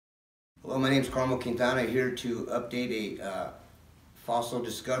Hello, my name is Carmel Quintana, here to update a fossil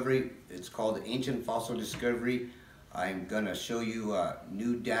discovery. It's called the Ancient Fossil Discovery. I'm going to show you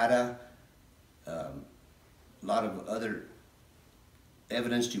new data, a lot of other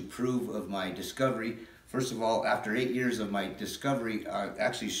evidence to prove of my discovery. First of all, after 8 years of my discovery, I'll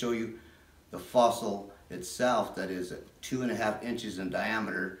actually show you the fossil itself that is 2.5 inches in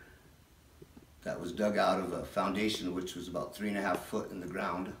diameter, that was dug out of a foundation which was about 3.5 foot in the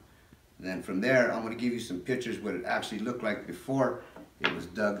ground. And then from there, I'm going to give you some pictures what it actually looked like before it was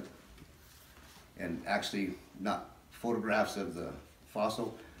dug, and actually not photographs of the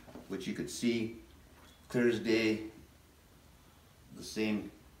fossil, which you could see clear as day, the same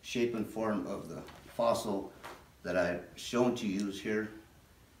shape and form of the fossil that I've shown to you here.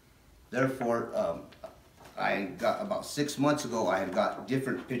 Therefore, I got about 6 months ago, I had got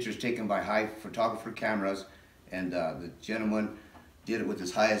different pictures taken by high photographer cameras, and the gentleman did it with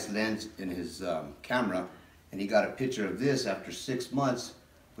his highest lens in his camera, and he got a picture of this after 6 months,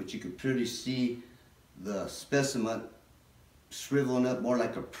 which you could clearly see the specimen shriveling up more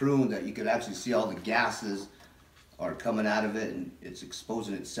like a prune, that you could actually see all the gases are coming out of it, and it's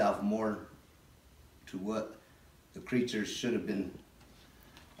exposing itself more to what the creature should have been.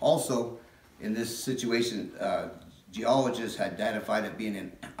 Also, in this situation, geologists had identified it being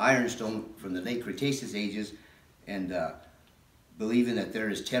an ironstone from the late Cretaceous ages, and believing that there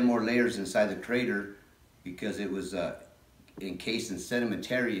is 10 more layers inside the crater because it was encased in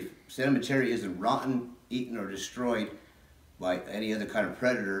sedimentary. If sedimentary isn't rotten, eaten, or destroyed by any other kind of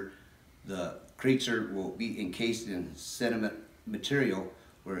predator, the creature will be encased in sediment material,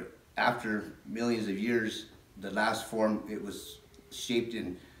 where after millions of years, the last form, it was shaped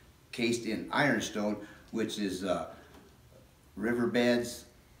and cased in ironstone, which is riverbeds,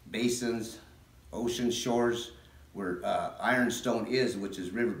 basins, ocean shores, where ironstone is, which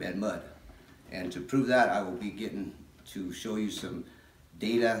is riverbed mud. And to prove that, I will be getting to show you some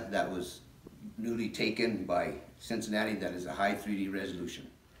data that was newly taken by Cincinnati that is a high 3D resolution.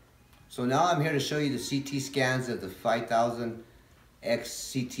 So now I'm here to show you the CT scans of the 5000X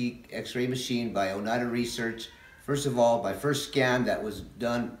CT X-ray machine by Oneida Research. First of all, my first scan that was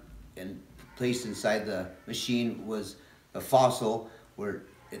done and placed inside the machine was a fossil, where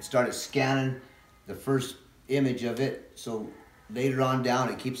it started scanning the first image of it. So later on down,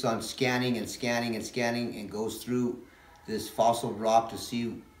 it keeps on scanning and scanning and scanning, and goes through this fossil rock to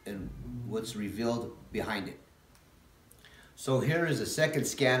see what's revealed behind it. So here is a second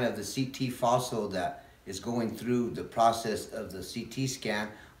scan of the CT fossil that is going through the process of the CT scan,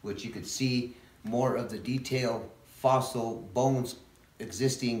 which you could see more of the detailed fossil bones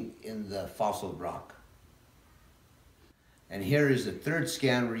existing in the fossil rock. And here is the third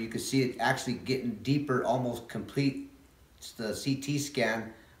scan, where you can see it actually getting deeper, almost complete. It's the CT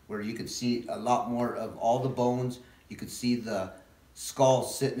scan, where you could see a lot more of all the bones. You could see the skull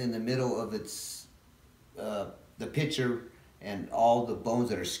sitting in the middle of its the picture, and all the bones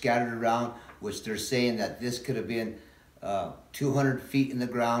that are scattered around, which they're saying that this could have been 200 feet in the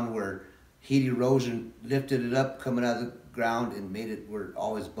ground, where heat erosion lifted it up coming out of the ground and made it where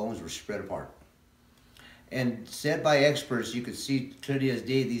all his bones were spread apart. And said by experts, you could see clearly as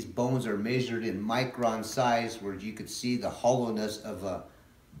day, these bones are measured in micron size, where you could see the hollowness of a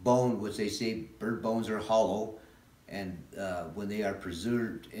bone, which they say bird bones are hollow, and when they are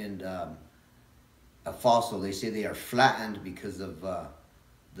preserved in a fossil, they say they are flattened because of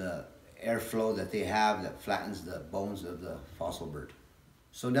the airflow that they have that flattens the bones of the fossil bird.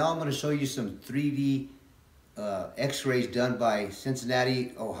 So now I'm going to show you some 3D X-rays done by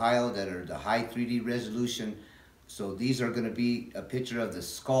Cincinnati, Ohio, that are the high 3D resolution. So these are going to be a picture of the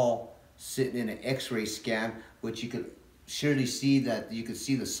skull sitting in an X-ray scan, which you could surely see that you could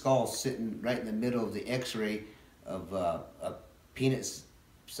see the skull sitting right in the middle of the X-ray of a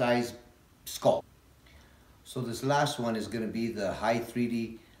peanut-sized skull. So this last one is going to be the high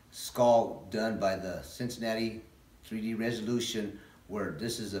 3D skull done by the Cincinnati 3D resolution, where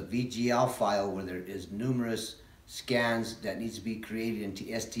this is a VGL file, where there is numerous scans that needs to be created into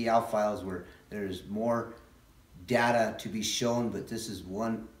STL files, where there's more data to be shown, but this is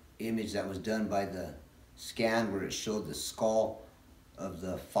one image that was done by the scan, where it showed the skull of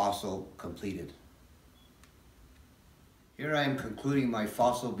the fossil completed. Here I am concluding my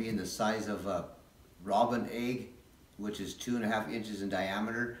fossil being the size of a robin egg, which is 2.5 inches in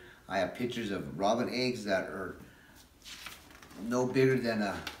diameter. I have pictures of robin eggs that are no bigger than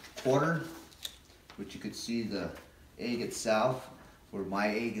a quarter, which you could see the egg itself, where my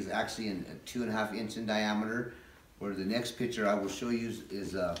egg is actually in 2.5 inches in diameter. Where the next picture I will show you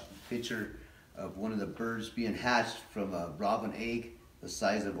is a picture of one of the birds being hatched from a robin egg, the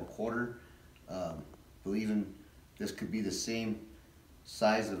size of a quarter. Believing this could be the same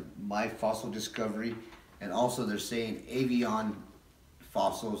size of my fossil discovery. And also they're saying avian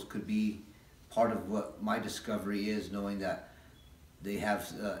fossils could be part of what my discovery is, knowing that they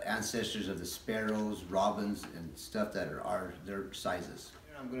have ancestors of the sparrows, robins, and stuff that are their sizes.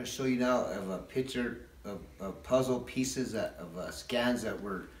 I'm going to show you now of a picture of puzzle pieces of scans that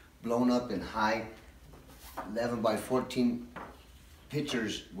were blown up in high 11 by 14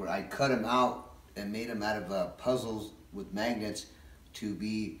 pictures, where I cut them out and made them out of puzzles with magnets to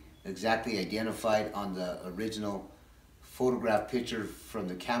be exactly identified on the original photograph picture from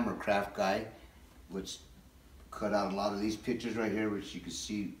the camera craft guy, which cut out a lot of these pictures right here, which you can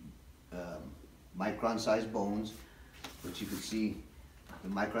see micron sized bones, which you can see the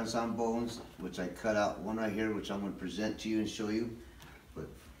micron sized bones, which I cut out one right here, which I'm going to present to you and show you. But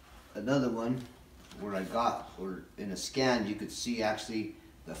another one where I got, or in a scan, you could see actually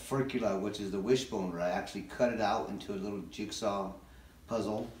the furcula, which is the wishbone, where I actually cut it out into a little jigsaw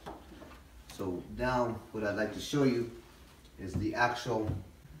puzzle. So now what I'd like to show you is the actual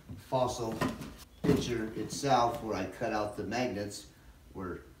fossil picture itself, where I cut out the magnets,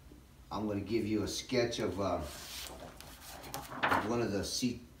 where I'm going to give you a sketch of one of the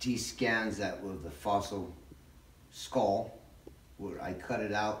CT scans that was the fossil skull, where I cut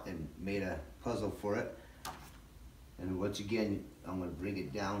it out and made a puzzle for it. And once again, I'm going to bring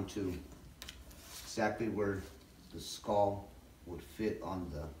it down to exactly where the skull would fit on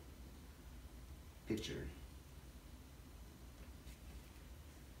the picture.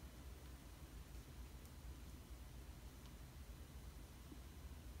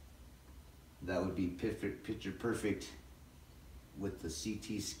 That would be picture perfect with the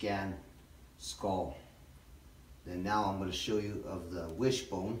CT scan skull. Then now I'm going to show you of the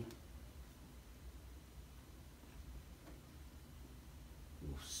wishbone.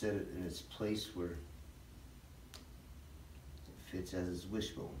 We'll set it in its place where it fits as its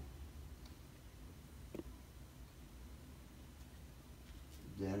wishbone.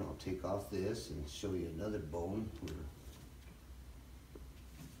 Then I'll take off this and show you another bone where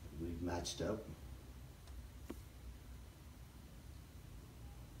we've matched up.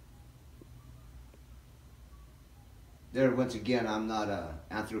 There, once again, I'm not an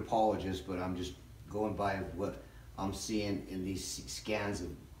anthropologist, but I'm just going by what I'm seeing in these scans of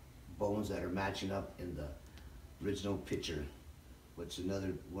bones that are matching up in the original picture. Which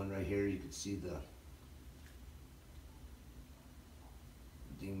another one right here, you can see the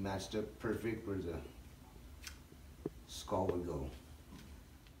thing matched up perfect where the skull would go.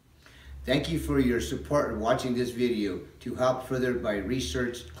 Thank you for your support in watching this video. To help further my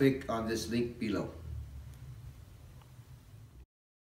research, click on this link below.